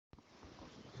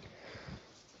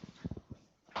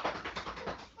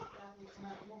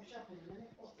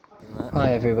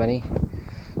Hi everybody.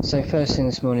 So first thing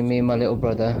this morning, me and my little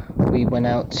brother, we went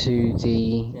out to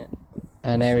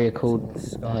an area called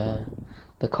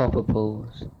the Copper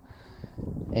Pools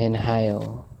in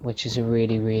Hayle, which is a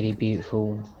really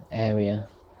beautiful area,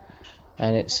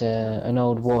 and it's an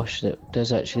old wash that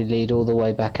does actually lead all the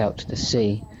way back out to the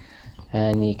sea,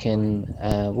 and you can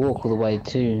walk all the way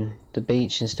to the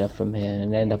beach and stuff from here,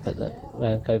 and end up at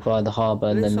the go via the harbour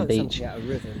and then the beach.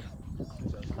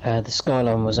 The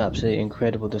skyline was absolutely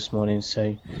incredible this morning,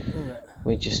 so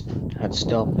we just had to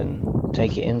stop and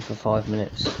take it in for 5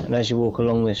 minutes. And as you walk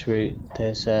along this route,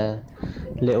 there's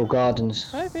little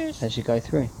gardens as you go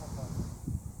through.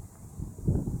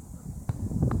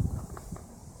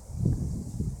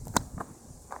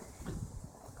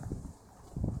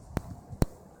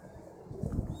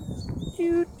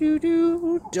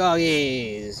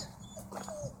 Doggies!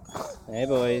 Hey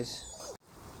boys.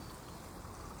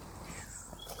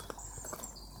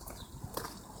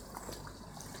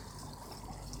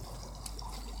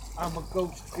 I'm a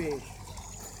ghost fish.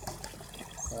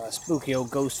 Spooky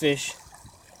old ghost fish.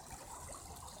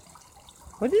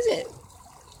 What is it?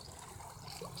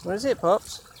 What is it,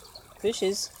 Pops?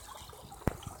 Fishes?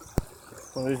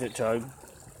 What is it, Toad?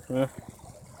 Huh?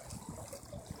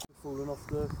 Falling off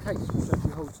the case, which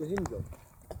actually holds the hinge on.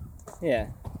 Yeah.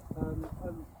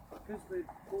 Because the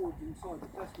boards inside the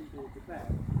testing boards are bare,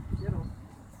 you know.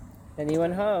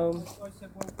 Anyone home? I said,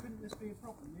 well, couldn't this be a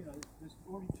problem? You know, there's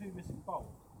already 2 missing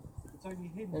bolts. It's only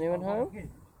hinged. Anyone home?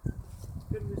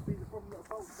 Couldn't this be the problem that a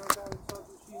bolt goes down inside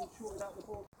the machine and shorted out the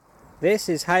board? This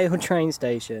is Hayle train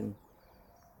station.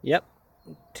 Yep,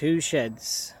 2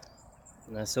 sheds.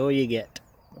 And that's all you get.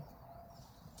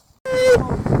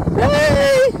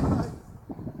 Hey!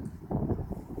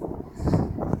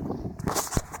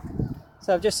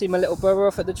 So I've just seen my little brother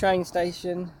off at the train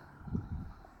station.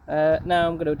 Now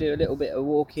I'm going to do a little bit of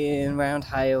walking around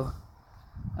Hayle.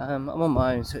 I'm on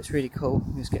my own, so it's really cool.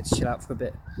 Just get to chill out for a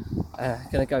bit.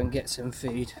 Gonna go and get some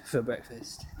food for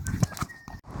breakfast.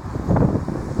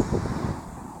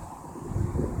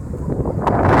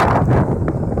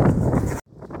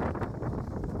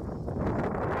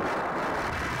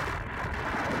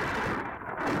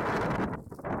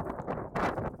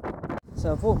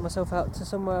 So I've walked myself out to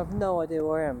somewhere I've no idea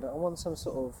where I am, but I'm on some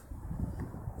sort of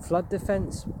flood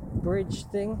defence bridge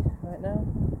thing right now.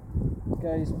 It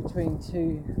goes between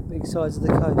 2 big sides of the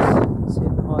coast. See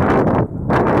it behind me.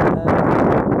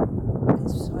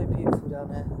 It's so beautiful down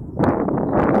there. I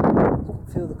can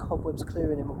feel the cobwebs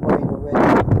clearing in my brain already.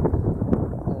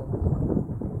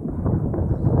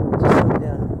 Just sitting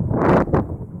down.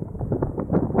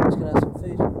 Just gonna have some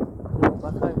food. Gonna walk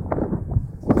back home.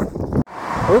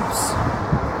 Oops!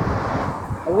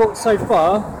 I walked so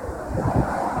far,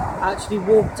 I actually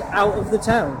walked out of the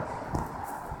town.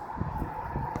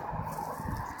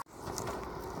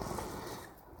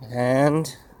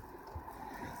 And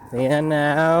we are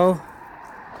now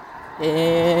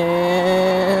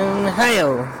in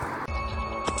Hayle.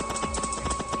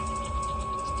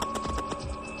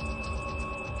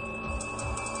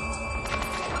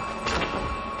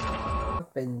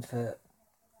 I've been for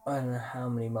I don't know how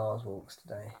many miles walks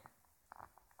today.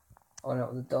 I went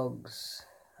out with the dogs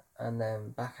and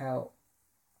then back out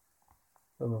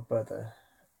with my brother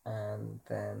and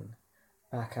then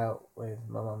back out with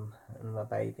my mum and my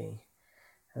baby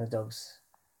and the dogs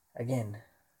again.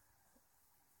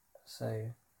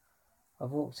 So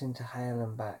I've walked into Hayle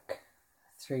and back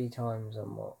 3 times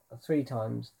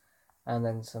and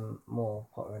then some more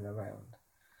pottering around.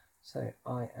 So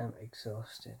I am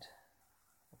exhausted.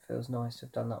 It feels nice to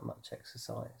have done that much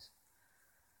exercise.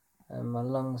 And my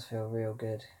lungs feel real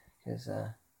good because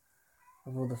of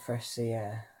all the fresh sea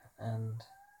air, and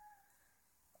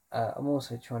I'm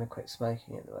also trying to quit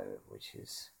smoking at the moment, which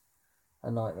is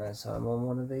a nightmare. So I'm on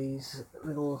one of these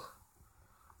little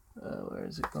where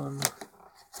has it gone?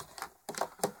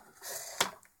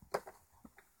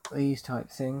 These type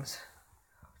things.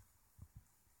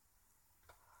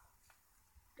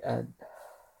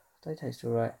 They taste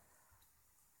alright,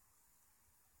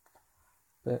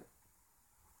 but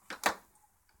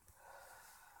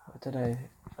I don't know.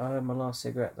 I had my last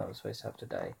cigarette that I was supposed to have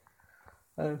today.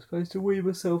 I was supposed to wean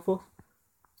myself off.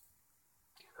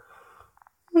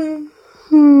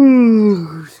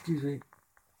 Excuse me.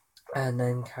 And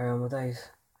then carry on with those.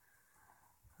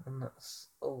 And that's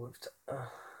all we've done.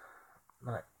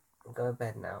 Right, I'm going to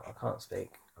bed now. I can't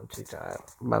speak. I'm too tired.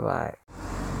 Bye bye.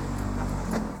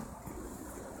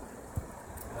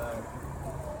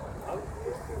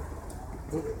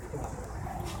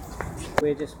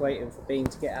 We're just waiting for Bean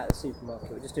to get out of the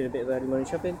supermarket. We're just doing a bit of early morning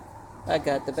shopping. I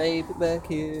got the baby back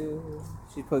here.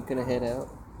 She's probably going to head out.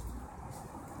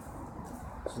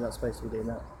 She's not supposed to be doing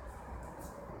that.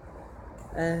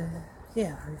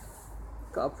 Yeah, I've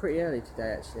got up pretty early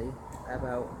today actually,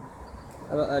 about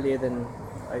earlier than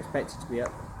I expected to be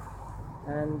up,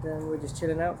 and we're just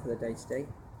chilling out for the day today.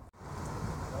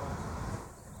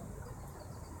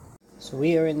 So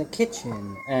we are in the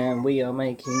kitchen and we are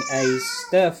making a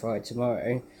stir fry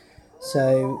tomorrow.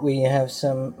 So we have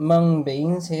some mung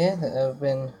beans here that have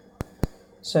been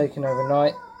soaking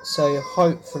overnight, so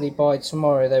hopefully by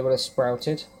tomorrow they will have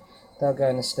sprouted. They'll go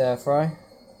in the stir fry.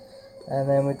 And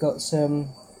then we've got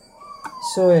some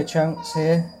soya chunks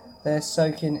here. They're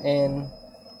soaking in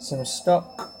some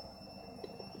stock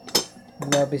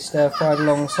and they'll be stir fried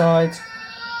alongside.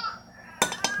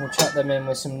 We'll chuck them in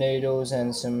with some noodles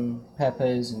and some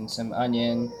peppers and some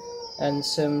onion and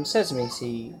some sesame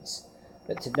seeds.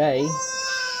 But today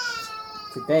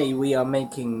we are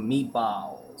making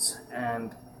meatballs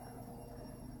and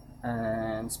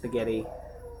spaghetti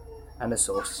and a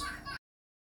sauce.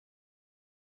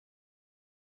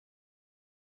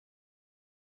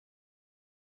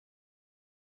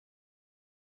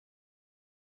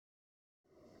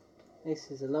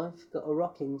 This is a life. Got a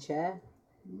rocking chair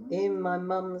in my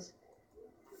mum's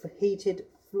heated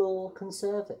floor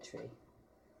conservatory.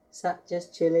 Sat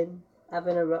just chilling,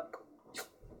 having a rock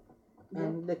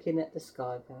and looking at the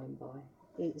sky going by.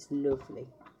 It's lovely.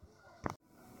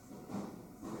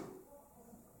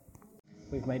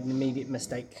 We've made an immediate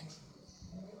mistake.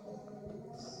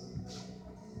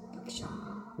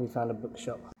 We found a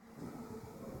bookshop.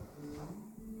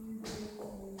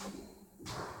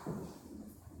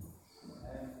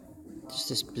 Just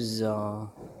this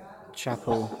bizarre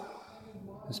chapel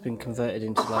that's been converted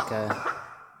into like a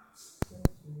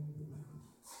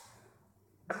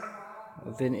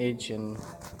vintage and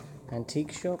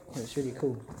antique shop. It's really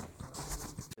cool.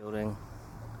 Building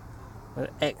with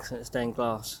excellent stained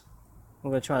glass. I'm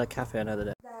going to try the cafe another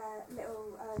day. The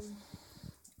little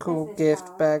Cool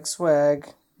gift bag swag.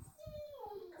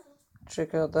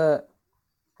 Check out that.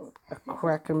 A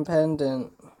Kraken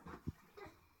pendant.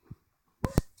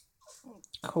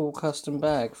 Cool custom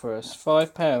bag for us.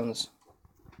 £5.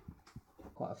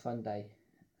 Quite a fun day.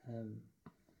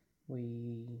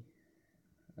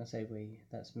 I say we,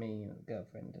 that's me,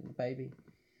 girlfriend and the baby.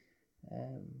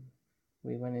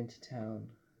 We went into town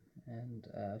and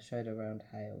showed her around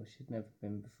Hayle. She'd never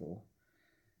been before.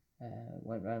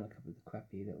 Went round a couple of the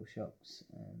crappy little shops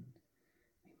and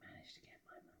we managed to get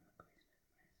my mum a Christmas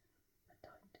present. But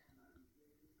don't tell her.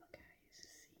 Okay, it's a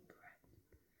secret.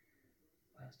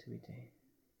 What else do we do?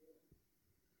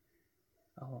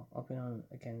 Oh, I've been on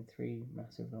again 3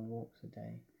 massive long walks a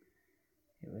day.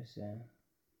 It was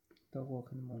dog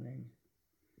walk in the morning,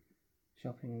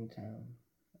 shopping in town,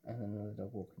 and then another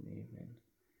dog walk in the evening.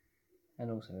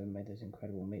 And also we made those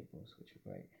incredible meatballs, which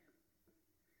were great.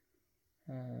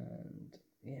 And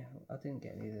yeah, I didn't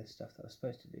get any of the stuff that I was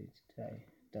supposed to do today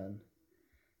done.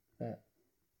 But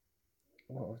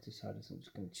what I've decided is I'm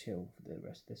just going to chill for the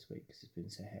rest of this week because it's been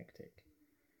so hectic.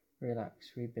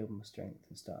 Relax, rebuild my strength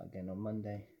and start again on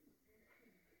Monday.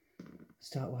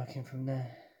 Start working from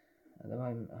there. At the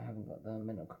moment I haven't got the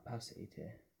mental capacity to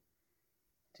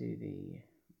do the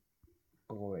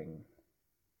boring,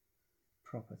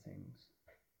 proper things.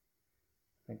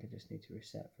 I think I just need to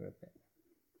reset for a bit.